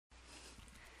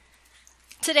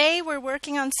Today we're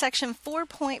working on section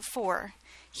 4.4.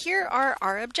 Here are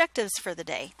our objectives for the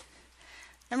day.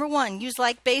 Number 1, use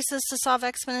like bases to solve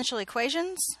exponential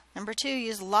equations. Number 2,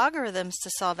 use logarithms to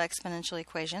solve exponential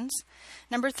equations.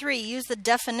 Number 3, use the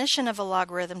definition of a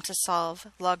logarithm to solve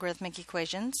logarithmic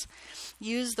equations.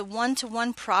 Use the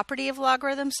one-to-one property of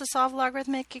logarithms to solve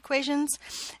logarithmic equations.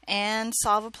 And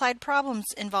solve applied problems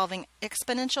involving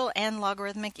exponential and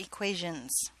logarithmic equations.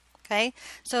 Okay,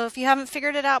 so if you haven't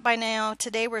figured it out by now,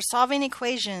 today we're solving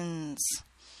equations.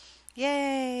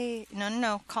 Yay!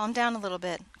 No, calm down a little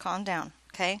bit. Calm down,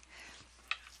 okay?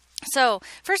 So,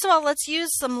 first of all, let's use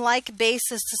some like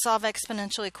bases to solve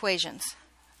exponential equations,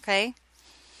 okay?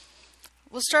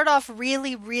 We'll start off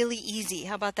really easy.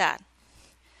 How about that?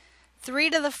 3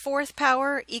 to the 4th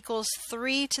power equals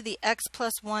 3 to the x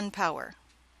plus 1 power.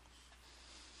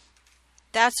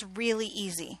 That's really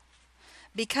easy.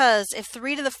 Because if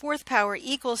 3 to the 4th power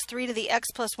equals 3 to the x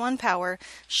plus 1 power,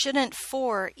 shouldn't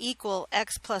 4 equal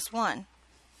x plus 1?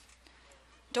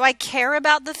 Do I care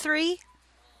about the 3?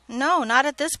 No, not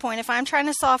at this point. If I'm trying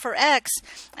to solve for x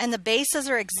and the bases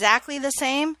are exactly the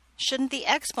same, shouldn't the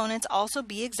exponents also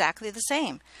be exactly the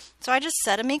same? So I just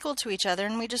set them equal to each other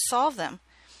and we just solve them.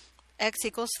 X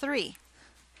equals 3.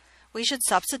 We should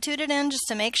substitute it in just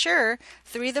to make sure.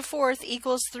 3 to the 4th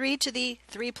equals 3 to the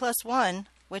 3 plus 1,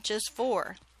 which is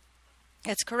 4.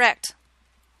 It's correct.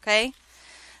 Okay?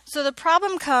 So the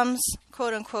problem comes,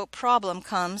 quote-unquote problem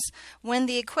comes, when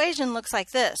the equation looks like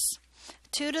this.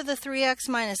 2 to the 3x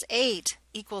minus 8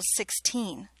 equals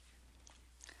 16.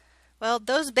 Well,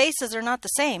 those bases are not the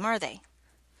same, are they?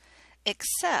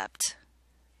 Except,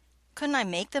 couldn't I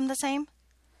make them the same?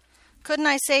 Couldn't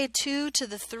I say 2 to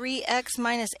the 3x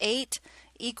minus 8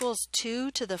 equals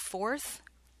 2 to the 4th?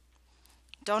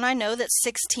 Don't I know that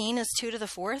 16 is 2 to the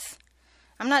 4th?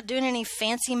 I'm not doing any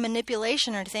fancy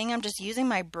manipulation or anything. I'm just using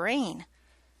my brain.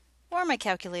 Or my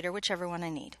calculator, whichever one I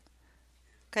need.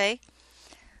 Okay?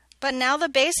 But now the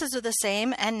bases are the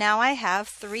same, and now I have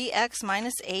 3x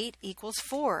minus 8 equals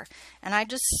 4. And I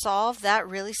just solved that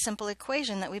really simple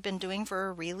equation that we've been doing for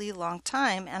a really long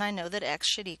time, and I know that x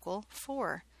should equal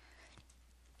 4.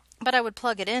 But I would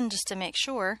plug it in just to make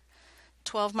sure.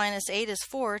 12 minus 8 is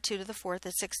 4, 2 to the 4th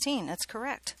is 16. That's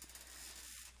correct.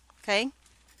 Okay?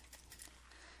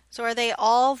 So are they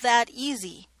all that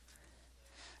easy?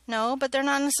 No, but they're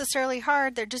not necessarily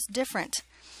hard. They're just different.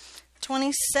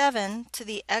 27 to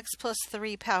the x plus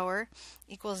 3 power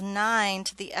equals 9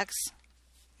 to the x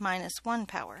minus 1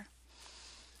 power.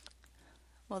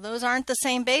 Well, those aren't the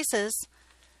same bases.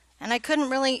 And I can't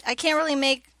really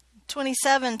make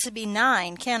 27 to be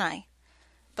 9, can I?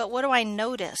 But what do I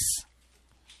notice?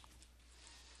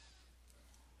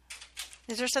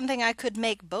 Is there something I could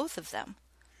make both of them?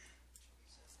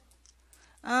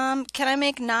 Can I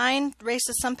make 9 raised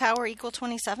to some power equal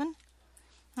 27?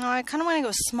 No, I kind of want to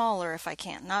go smaller if I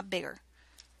can, not bigger.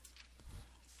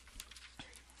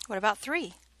 What about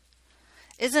 3?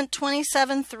 Isn't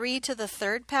 27 3 to the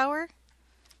 3rd power?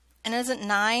 And isn't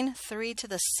 9 3 to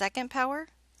the 2nd power?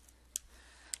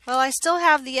 Well, I still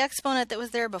have the exponent that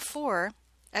was there before,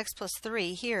 x plus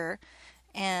 3 here,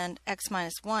 and x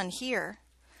minus 1 here.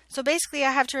 So basically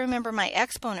I have to remember my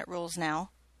exponent rules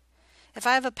now. If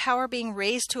I have a power being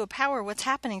raised to a power, what's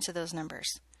happening to those numbers?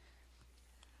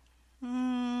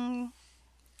 A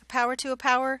power to a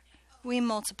power, we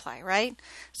multiply, right?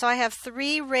 So I have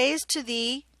 3 raised to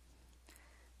the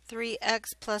 3x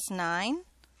plus 9.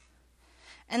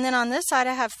 And then on this side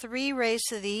I have 3 raised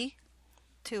to the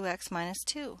 2x minus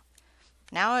 2.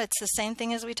 Now it's the same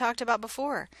thing as we talked about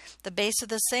before. The base are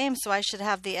the same, so I should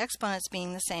have the exponents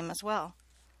being the same as well.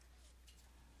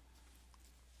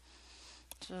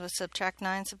 So subtract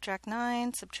 9, subtract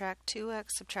 9, subtract 2x,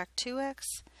 subtract 2x.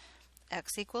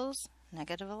 X equals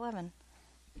negative 11.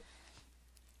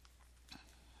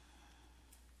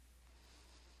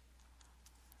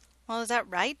 Well, is that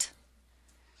right?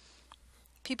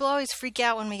 People always freak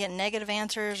out when we get negative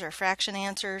answers or fraction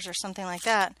answers or something like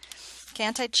that.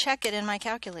 Can't I check it in my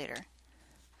calculator?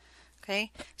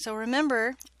 Okay, so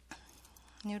remember,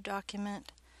 new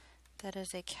document, that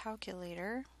is a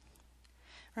calculator.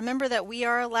 Remember that we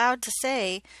are allowed to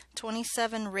say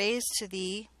 27 raised to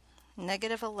the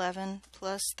negative 11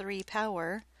 plus 3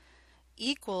 power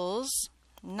equals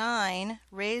 9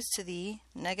 raised to the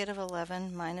negative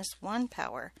 11 minus 1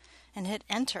 power, and hit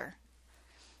enter.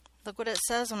 Look what it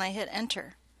says when I hit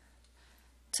enter.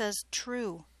 It says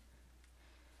true.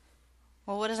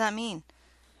 Well, what does that mean?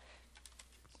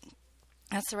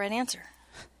 That's the right answer.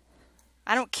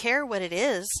 I don't care what it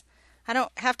is. I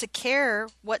don't have to care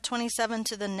what 27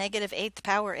 to the negative 8th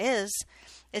power is.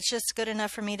 It's just good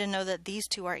enough for me to know that these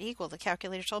two are equal. The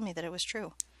calculator told me that it was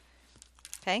true.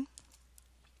 Okay?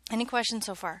 Any questions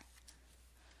so far?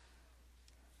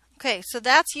 Okay, so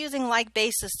that's using like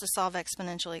basis to solve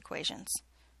exponential equations.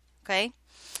 Okay?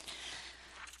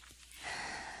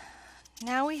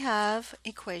 Now we have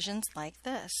equations like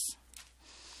this.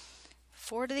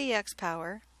 4 to the x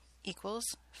power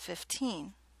equals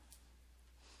 15.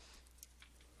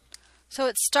 So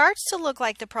it starts to look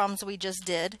like the problems we just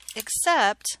did,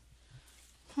 except,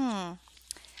 can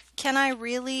I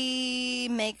really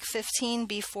make 15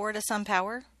 be 4 to some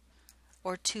power?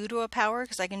 Or 2 to a power?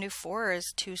 Because I can do 4 as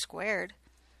 2 squared.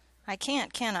 I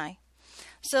can't, can I?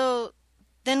 So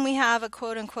then we have a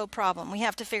quote-unquote problem. We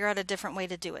have to figure out a different way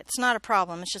to do it. It's not a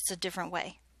problem, it's just a different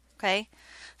way. Okay?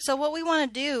 So what we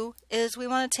want to do is we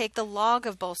want to take the log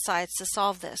of both sides to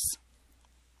solve this.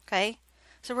 Okay?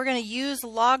 So we're going to use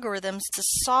logarithms to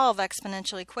solve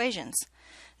exponential equations.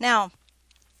 Now,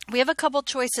 we have a couple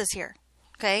choices here.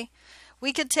 Okay?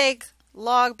 We could take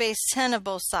log base 10 of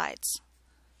both sides.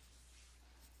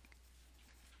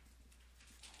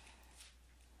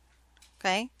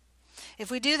 Okay? If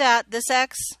we do that, this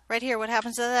x right here, what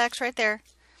happens to the x right there?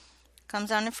 Comes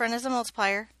down in front as a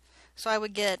multiplier. So I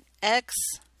would get x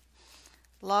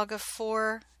log of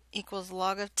 4 equals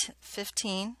log of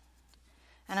 15.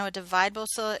 And I would divide both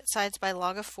sides by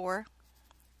log of 4.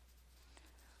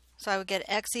 So I would get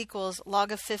x equals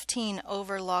log of 15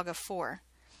 over log of 4.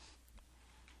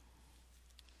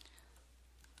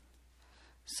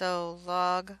 So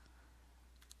log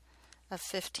of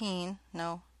 15,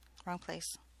 no, wrong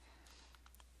place,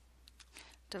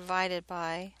 divided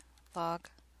by log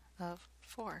of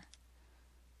 4.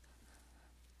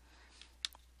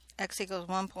 X equals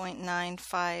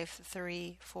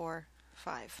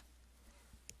 1.95345.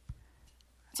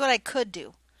 That's what I could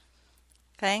do.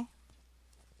 Okay?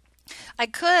 I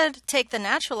could take the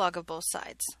natural log of both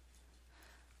sides.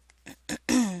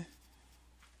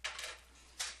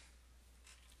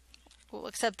 Well,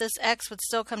 except this x would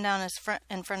still come down as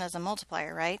in front as a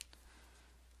multiplier, right?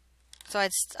 So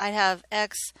I'd have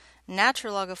x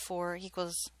natural log of 4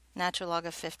 equals natural log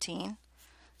of 15.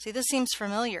 See, this seems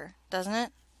familiar, doesn't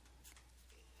it?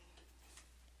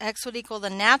 X would equal the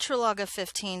natural log of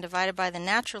 15 divided by the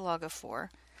natural log of 4.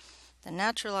 The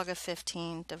natural log of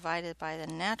 15 divided by the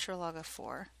natural log of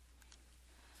 4.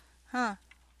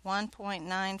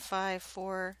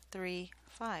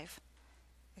 1.95435.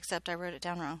 Except I wrote it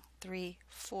down wrong.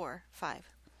 345.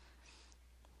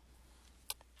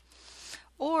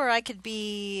 Or I could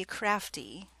be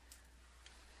crafty,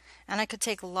 and I could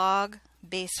take log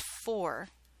base 4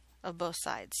 of both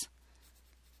sides.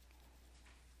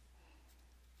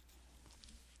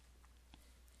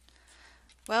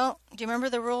 Well, do you remember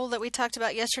the rule that we talked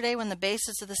about yesterday? When the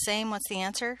bases are the same, what's the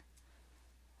answer?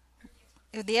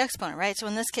 The exponent, right? So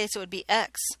in this case, it would be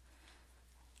x.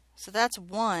 So that's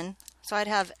 1. So I'd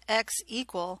have x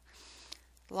equal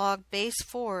log base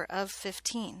 4 of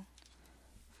 15.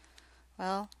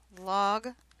 Well, log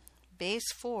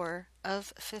base 4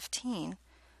 of 15.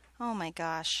 Oh my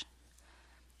gosh.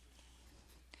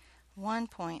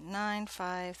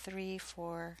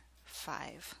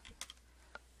 1.95345.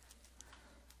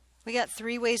 We got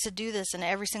 3 ways to do this, and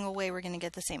every single way we're going to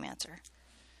get the same answer.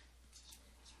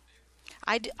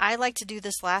 I like to do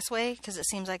this last way because it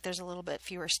seems like there's a little bit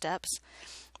fewer steps.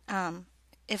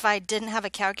 If I didn't have a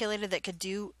calculator that could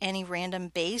do any random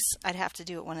base, I'd have to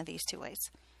do it one of these 2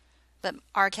 ways. But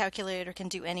our calculator can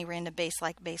do any random base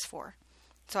like base 4.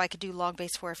 So I could do log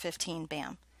base 4 of 15,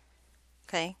 bam.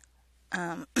 Okay?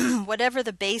 Whatever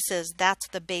the base is, that's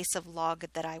the base of log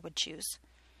that I would choose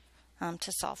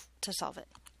to solve it.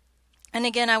 And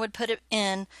again, I would put it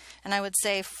in, and I would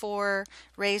say 4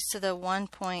 raised to the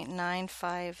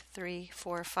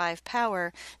 1.95345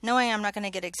 power, knowing I'm not going to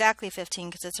get exactly 15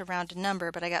 because it's a rounded number,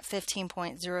 but I got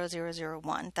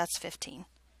 15.0001. That's 15,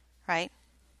 right?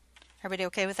 Everybody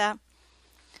okay with that?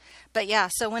 But yeah,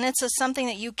 so when it's something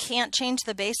that you can't change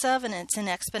the base of and it's in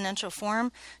exponential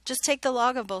form, just take the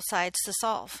log of both sides to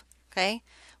solve, okay?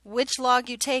 Which log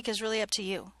you take is really up to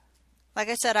you. Like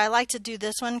I said, I like to do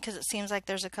this one because it seems like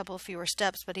there's a couple fewer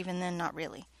steps, but even then, not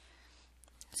really.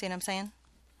 See what I'm saying?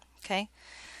 Okay.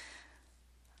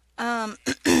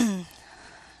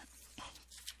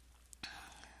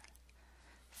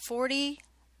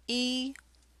 40e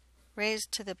raised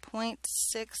to the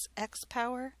 0.6x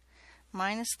power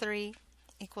minus 3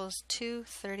 equals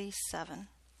 237.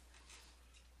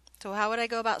 So how would I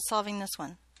go about solving this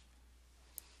one?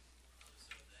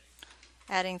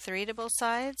 Adding 3 to both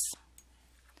sides.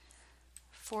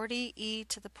 40e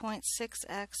to the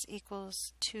 0.6x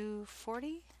equals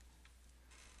 240.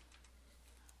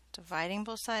 dividing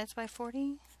both sides by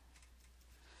 40.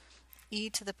 E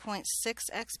to the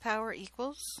 0.6x power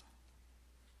equals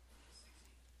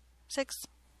 6.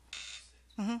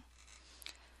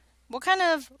 What kind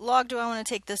of log do I want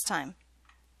to take this time?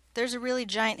 There's a really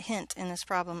giant hint in this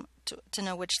problem to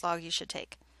know which log you should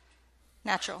take.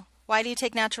 Natural. Why do you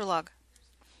take natural log?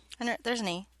 And there's an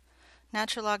E.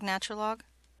 Natural log, natural log.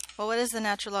 Well, what is the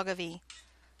natural log of E?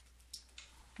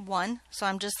 1. So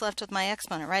I'm just left with my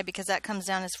exponent, right? Because that comes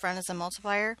down as front as a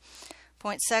multiplier.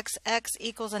 0.6x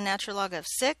equals a natural log of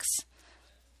 6.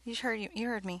 You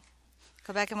heard me.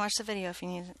 Go back and watch the video if you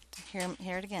need to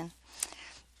hear it again.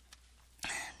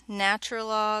 Natural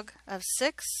log of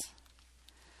 6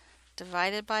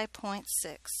 divided by 0.6.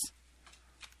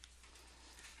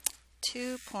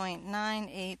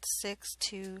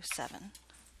 2.98627.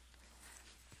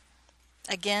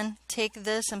 Again, take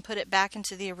this and put it back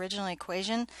into the original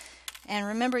equation. And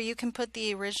remember, you can put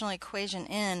the original equation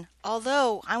in.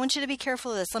 Although, I want you to be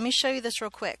careful of this. Let me show you this real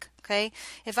quick. Okay?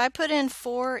 If I put in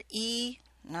 4e,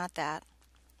 not that,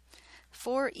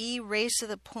 4e raised to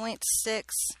the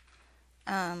 0.6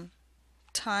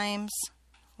 times,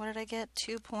 what did I get?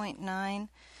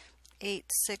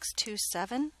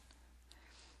 2.98627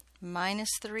 minus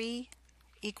 3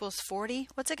 equals 40.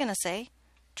 What's it going to say?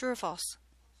 True or false?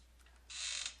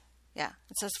 Yeah,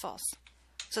 it says false.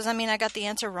 So does that mean I got the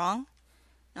answer wrong?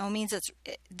 No, it means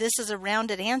this is a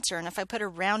rounded answer, and if I put a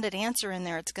rounded answer in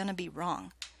there, it's going to be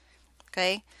wrong.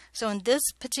 Okay? So in this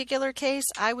particular case,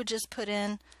 I would just put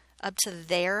in up to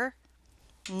there,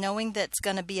 knowing that it's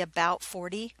going to be about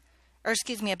 40, or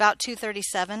excuse me, about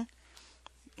 237.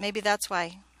 Maybe that's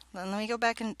why. Let me go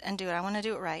back and do it. I want to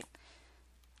do it right.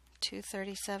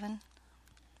 237.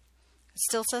 It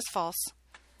still says false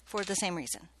for the same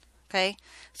reason. Okay?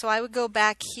 So I would go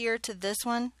back here to this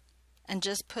one and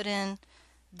just put in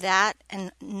that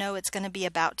and know it's going to be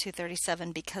about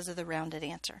 237 because of the rounded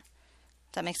answer.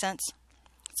 Does that make sense?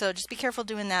 So just be careful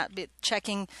doing that,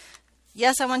 checking.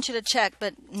 Yes, I want you to check,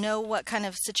 but know what kind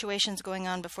of situation's going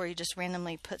on before you just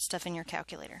randomly put stuff in your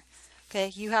calculator.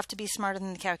 Okay? You have to be smarter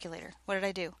than the calculator. What did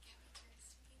I do?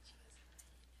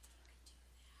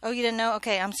 Oh, you didn't know?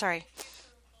 Okay, I'm sorry.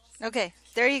 Okay,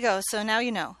 there you go. So now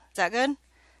you know. Is that good?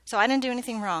 So I didn't do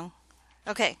anything wrong.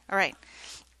 Okay, all right.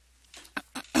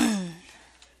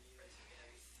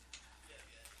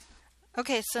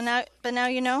 Okay, so now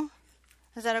you know?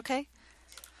 Is that okay?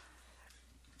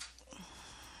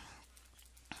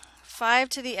 5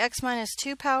 to the x minus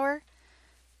 2 power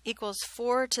equals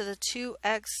 4 to the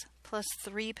 2x plus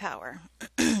 3 power.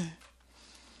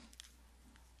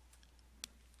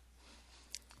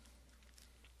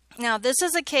 Now, this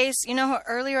is a case, you know how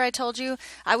earlier I told you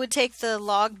I would take the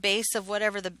log base of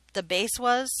whatever the base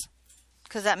was,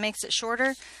 because that makes it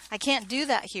shorter. I can't do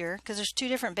that here because there's two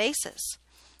different bases.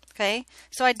 Okay,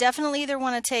 so I definitely either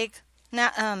want to take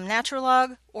natural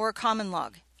log or common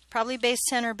log. Probably base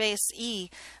 10 or base E,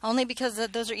 only because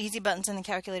those are easy buttons in the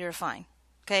calculator to find.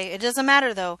 Okay, it doesn't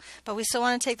matter though, but we still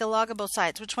want to take the log of both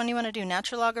sides. Which one do you want to do,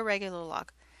 natural log or regular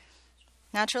log?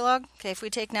 Natural log? Okay, if we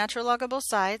take natural log of both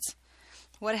sides,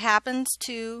 what happens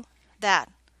to that?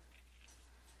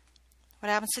 What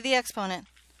happens to the exponent?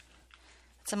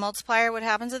 It's a multiplier. What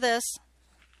happens to this?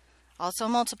 Also a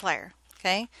multiplier.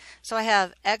 Okay, so I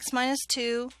have x minus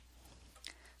 2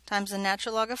 times the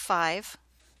natural log of 5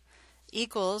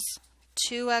 equals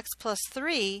 2x plus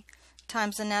 3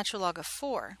 times the natural log of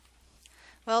 4.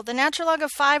 Well, the natural log of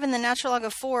 5 and the natural log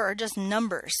of 4 are just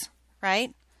numbers,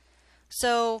 right?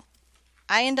 So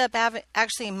I end up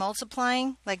actually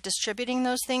multiplying, like distributing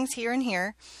those things here and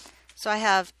here. So I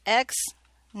have x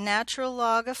natural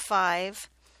log of 5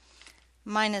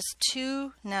 minus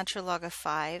 2 natural log of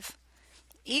 5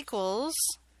 equals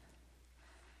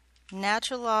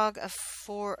natural log of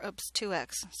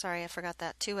 2x. Sorry, I forgot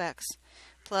that. 2x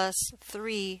plus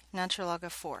 3 natural log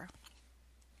of 4.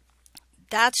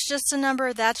 That's just a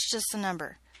number. That's just a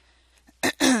number.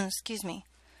 Excuse me.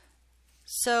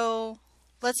 So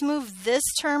let's move this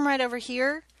term right over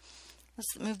here.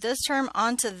 Let's move this term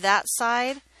onto that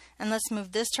side, and let's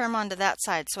move this term onto that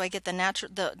side. So I get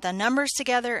the numbers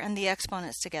together and the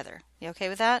exponents together. You okay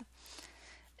with that?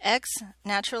 X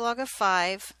natural log of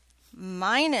 5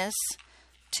 minus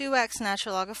 2x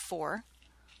natural log of 4.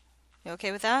 You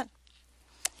okay with that?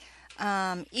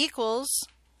 Equals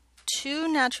 2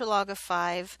 natural log of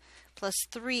 5 plus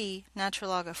 3 natural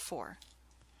log of 4.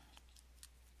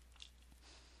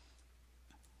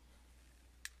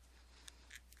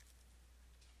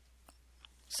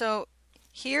 So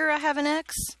here I have an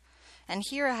x, and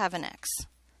here I have an x.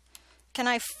 Can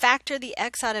I factor the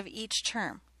x out of each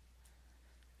term?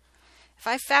 If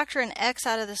I factor an x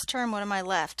out of this term, what am I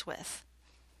left with?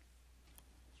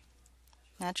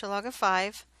 Natural log of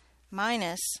 5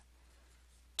 minus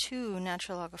 2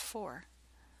 natural log of 4.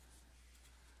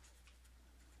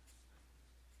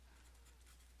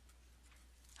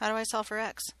 How do I solve for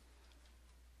x?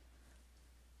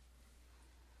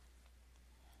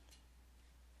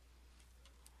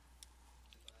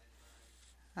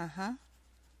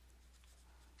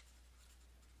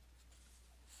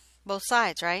 Both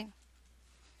sides, right?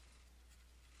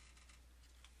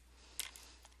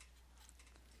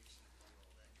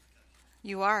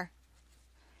 You are.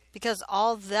 Because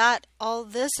all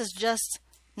this is just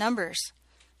numbers.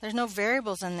 There's no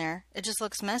variables in there. It just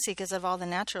looks messy because of all the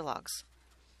natural logs.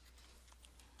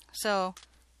 So,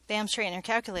 bam, straight in your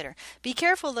calculator. Be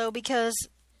careful though, because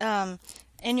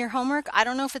in your homework, I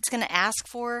don't know if it's going to ask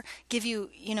for, give you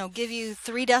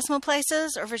 3 decimal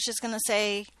places, or if it's just going to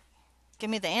say, give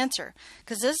me the answer.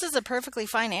 Because this is a perfectly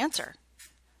fine answer.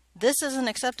 This is an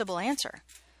acceptable answer.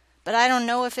 But I don't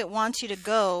know if it wants you to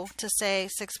go to say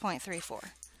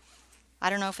 6.34. I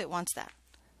don't know if it wants that.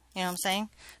 You know what I'm saying?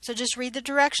 So just read the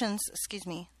directions, excuse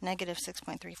me, negative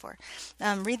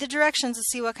 6.34. Read the directions and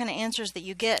see what kind of answers that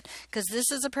you get. Because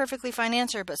this is a perfectly fine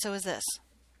answer, but so is this.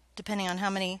 Depending on how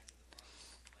many.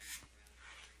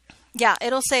 Yeah,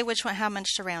 it'll say which one, how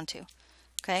much to round to.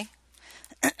 Okay?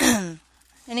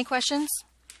 Any questions?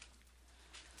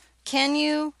 Can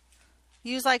you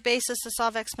use like basis to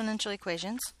solve exponential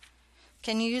equations?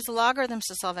 Can you use logarithms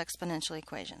to solve exponential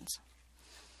equations?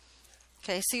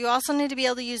 Okay, so you also need to be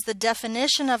able to use the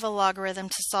definition of a logarithm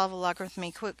to solve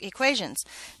logarithmic equations.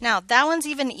 Now, that one's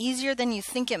even easier than you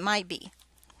think it might be.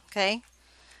 Okay?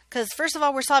 Because first of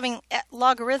all, we're solving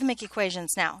logarithmic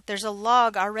equations now. There's a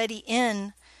log already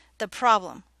in the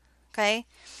problem. Okay?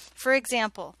 For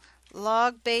example,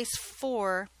 log base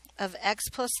 4 of x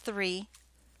plus 3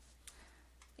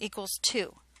 equals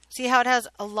 2. See how it has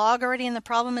a log already in the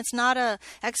problem? It's not an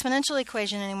exponential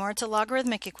equation anymore. It's a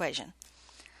logarithmic equation.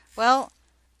 Well,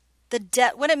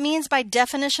 what it means by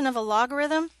definition of a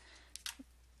logarithm,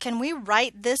 can we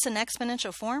write this in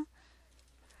exponential form?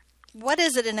 What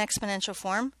is it in exponential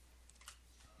form?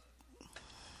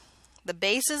 The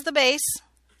base is the base,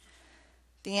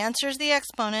 the answer is the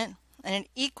exponent, and it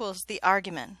equals the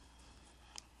argument.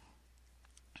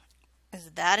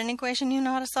 Is that an equation you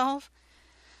know how to solve?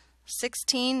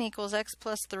 16 equals x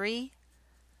plus 3.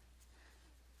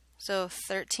 So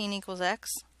 13 equals x.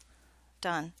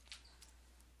 Done.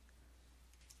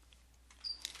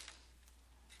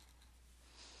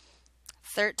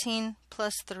 (13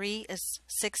 plus 3 is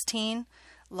 16.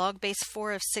 Log base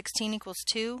 4 of 16 equals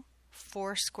 2.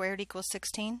 4 squared equals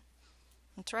 16.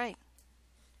 That's right.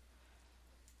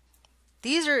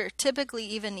 These are typically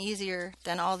even easier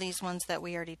than all these ones that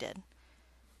we already did.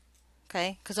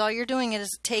 Okay, because all you're doing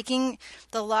is taking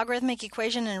the logarithmic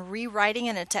equation and rewriting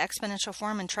it into exponential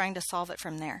form and trying to solve it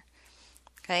from there.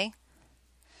 Okay,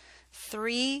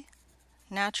 3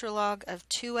 natural log of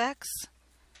 2x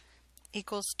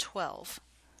equals 12.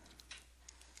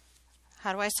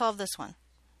 How do I solve this one?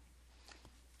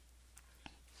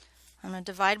 I'm going to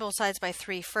divide both sides by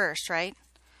 3 first, right?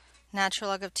 Natural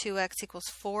log of 2x equals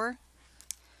 4.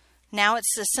 Now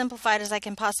it's as simplified as I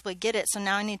can possibly get it, so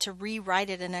now I need to rewrite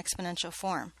it in exponential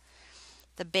form.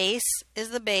 The base is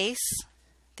the base,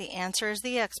 the answer is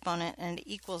the exponent, and it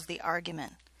equals the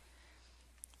argument.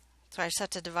 So I just have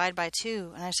to divide by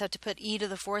 2, and I just have to put e to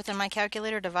the 4th in my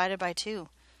calculator divided by 2.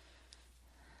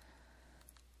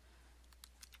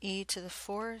 E to the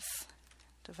 4th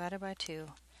divided by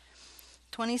 2.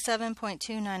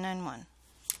 27.2991.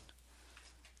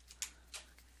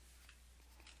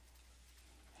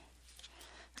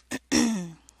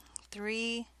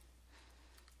 3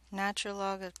 natural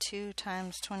log of 2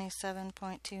 times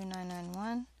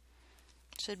 27.2991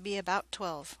 should be about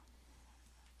 12.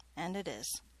 And it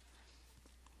is.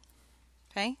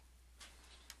 Okay?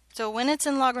 So when it's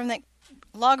in logarithmic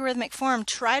form,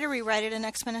 try to rewrite it in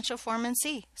exponential form and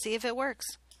see. See if it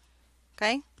works.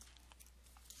 Okay?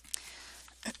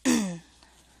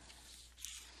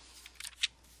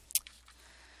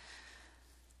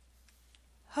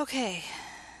 Okay.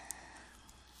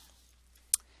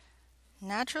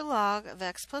 Natural log of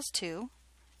x plus 2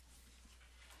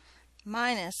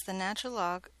 minus the natural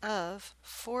log of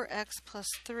 4x plus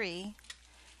 3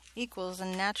 equals the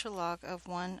natural log of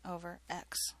 1 over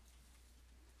x.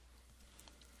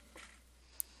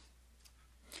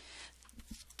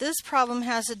 This problem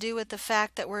has to do with the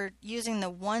fact that we're using the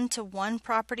one-to-one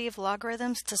property of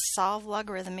logarithms to solve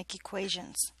logarithmic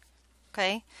equations.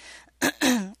 Okay?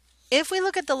 If we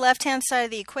look at the left-hand side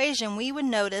of the equation, we would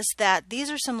notice that these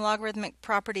are some logarithmic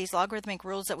properties, logarithmic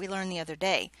rules that we learned the other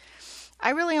day.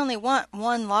 I really only want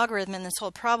one logarithm in this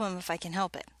whole problem if I can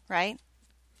help it, right?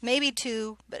 Maybe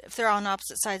two, but if they're on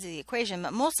opposite sides of the equation,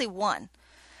 but mostly one.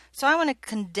 So I want to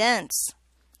condense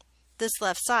this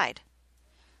left side.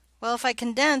 Well, if I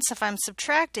condense, if I'm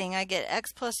subtracting, I get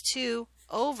x plus 2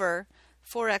 over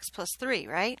 4x plus 3,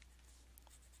 right?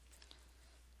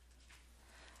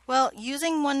 Well,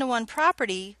 using one-to-one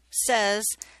property says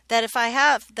that if I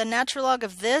have the natural log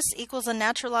of this equals the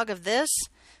natural log of this,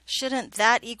 shouldn't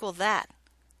that equal that?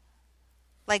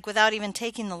 Like without even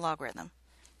taking the logarithm.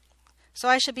 So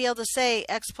I should be able to say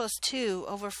x plus 2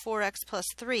 over 4x plus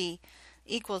 3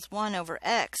 equals 1 over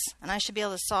x, and I should be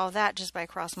able to solve that just by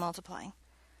cross multiplying.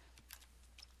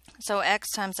 So x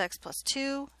times x plus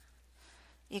 2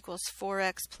 equals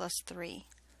 4x plus 3.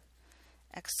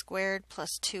 X squared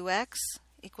plus 2x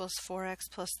equals 4x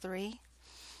plus 3.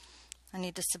 I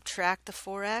need to subtract the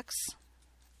 4x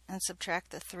and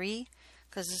subtract the 3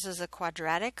 because this is a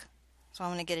quadratic, so I'm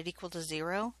going to get it equal to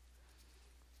 0.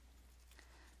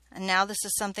 And now this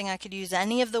is something I could use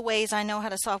any of the ways I know how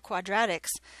to solve quadratics.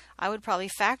 I would probably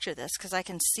factor this because I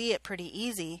can see it pretty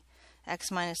easy.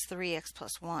 X minus 3, x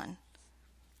plus 1.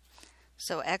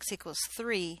 So x equals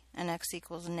 3 and x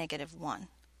equals negative 1.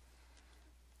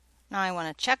 Now I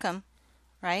want to check them,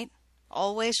 right?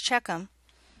 Always check them.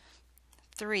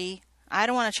 3. I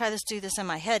don't want to try to do this in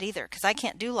my head either because I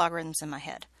can't do logarithms in my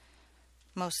head.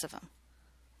 Most of them.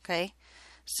 Okay?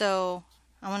 So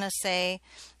I want to say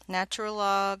natural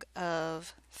log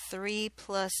of 3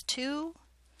 plus 2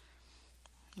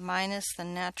 minus the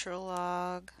natural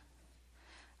log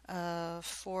of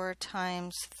 4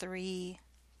 times 3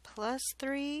 plus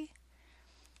 3.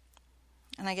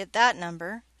 And I get that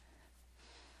number.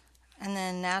 And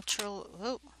then natural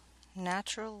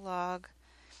log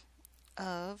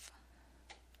of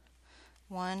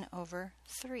 1 over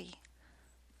 3.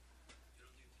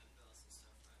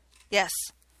 Yes.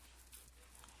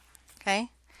 Okay?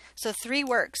 So 3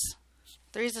 works.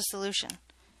 3 is a solution.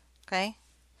 Okay?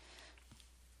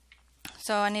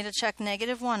 So I need to check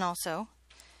negative 1 also.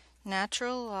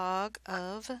 Natural log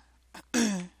of,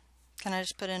 can I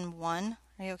just put in 1?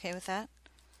 Are you okay with that?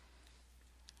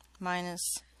 Minus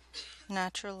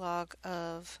natural log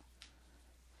of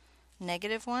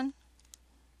negative 1.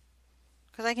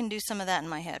 Because I can do some of that in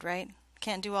my head, right?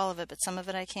 Can't do all of it, but some of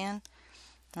it I can.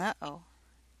 Uh-oh.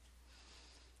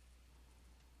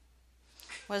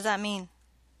 What does that mean?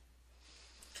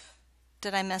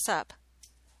 Did I mess up?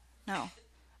 No,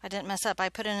 I didn't mess up. I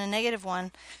put in a negative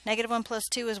 1. Negative 1 plus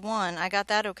 2 is 1. I got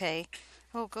that okay.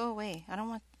 Oh, go away. I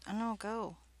don't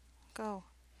go. Go.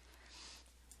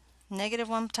 Negative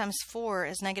 1 times 4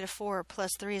 is negative 4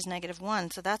 plus 3 is negative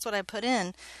 1. So that's what I put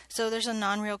in. So there's a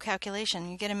non-real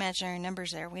calculation. You get imaginary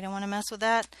numbers there. We don't want to mess with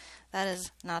that. That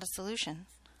is not a solution.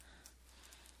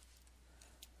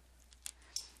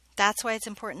 That's why it's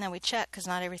important that we check, because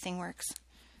not everything works.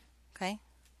 Okay?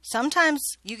 Sometimes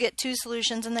you get 2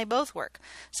 solutions and they both work.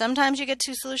 Sometimes you get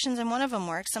 2 solutions and one of them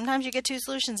works. Sometimes you get 2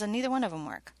 solutions and neither one of them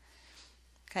work.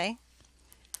 Okay?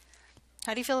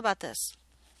 How do you feel about this?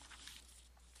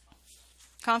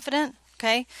 Confident?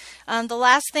 Okay. The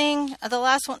last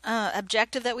one,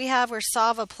 objective that we have, we're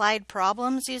solve applied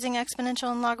problems using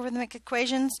exponential and logarithmic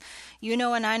equations. You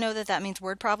know and I know that that means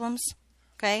word problems.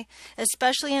 Okay.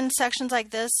 Especially in sections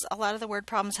like this, a lot of the word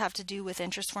problems have to do with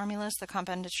interest formulas, the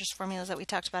compound interest formulas that we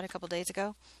talked about a couple days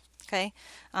ago. Okay.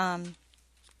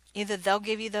 Either they'll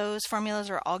give you those formulas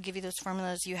or I'll give you those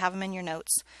formulas. You have them in your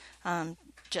notes.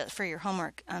 Just for your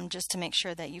homework, just to make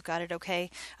sure that you got it okay.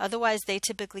 Otherwise, they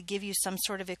typically give you some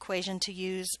sort of equation to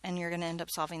use, and you're going to end up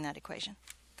solving that equation.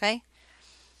 Okay?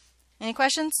 Any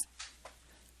questions?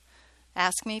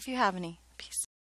 Ask me if you have any.